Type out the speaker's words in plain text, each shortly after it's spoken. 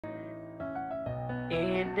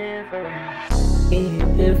It different, it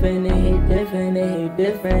different, it different, it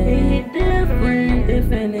different,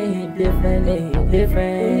 different, it different, it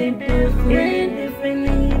different, it different, different,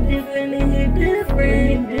 it different,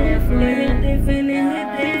 it different, different, different,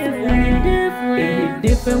 it different,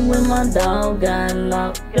 different when my dog got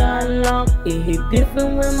locked, It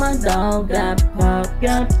different when my dog got popped,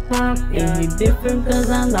 It different cause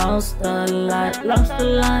I lost a lot,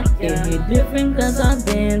 It different cause I've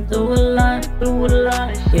been through a lot,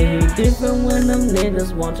 It different when them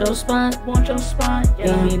niggas want your spot,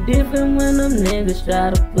 It different when them niggas try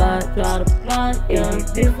to plot,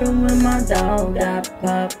 It different when my dog got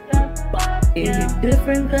popped. It's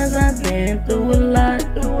different cause I've been through a lot,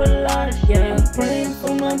 Yeah, I'm praying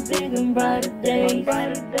for my big and brighter days,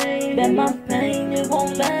 that my pain, it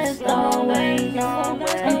won't last always. I'm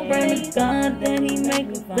praying to God that he make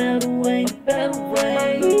a better way.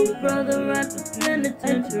 My little brother at the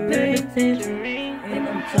penitentiary, and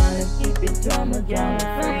I'm trying to keep it drama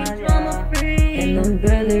free, and I'm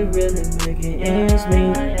really making ends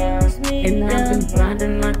meet. And I've been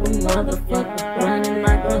grinding like a motherfucker, grinding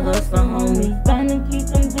like a hustler, homie. Trying to keep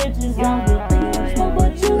them bitches on the smoke,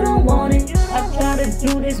 but you don't want it. I try to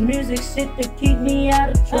do this music shit to keep me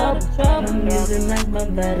out of trouble. My music like my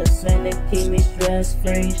medicine to keep me stress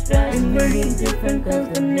free. And really different cause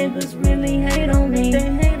the niggas really hate on me.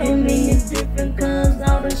 And me it's different cause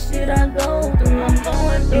all the shit I go through, I'm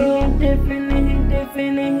going through. It different, it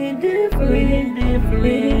different, it different, it different,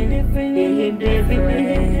 it different, it different,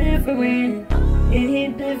 it different.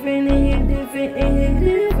 It different, it different, it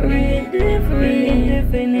different, it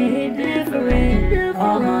different, it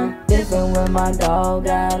different. Different when my dog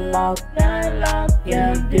got locked,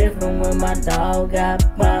 Yeah, different when my dog got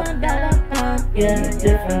popped, Yeah,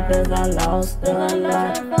 different cause I lost a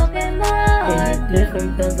lot, Yeah,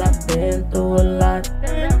 different cause I've been through a lot,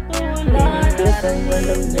 Yeah, different when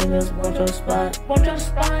them niggas want your spot,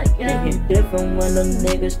 Yeah, it's different when them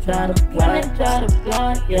niggas try to plot,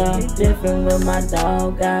 Yeah, it's different when my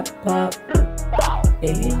dog got popped.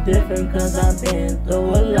 It's different cause I've been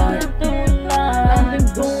through a lot, I've been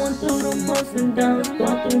going through the ups and downs,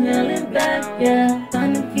 going through hell and back, yeah.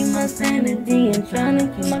 Trying to keep my sanity and trying to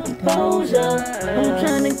keep my composure. I'm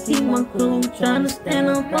trying to keep my cool, trying to stand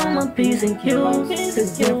up on my P's and Q's.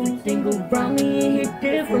 Cause everything who brought me in here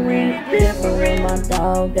different. Different when my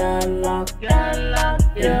dog got locked,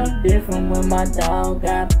 Yeah, different when my dog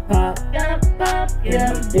got popped,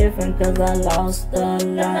 Yeah, different cause I lost a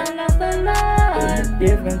lot, It's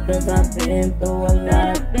different cause I've been through a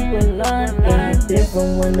lot, It's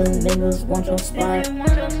different when them niggas want your spot,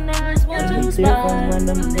 It's different when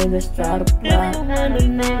them niggas try to plot,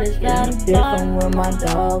 It's different when my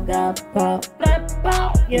dog got popped,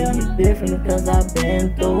 It's different cause I've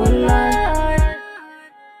been through a lot.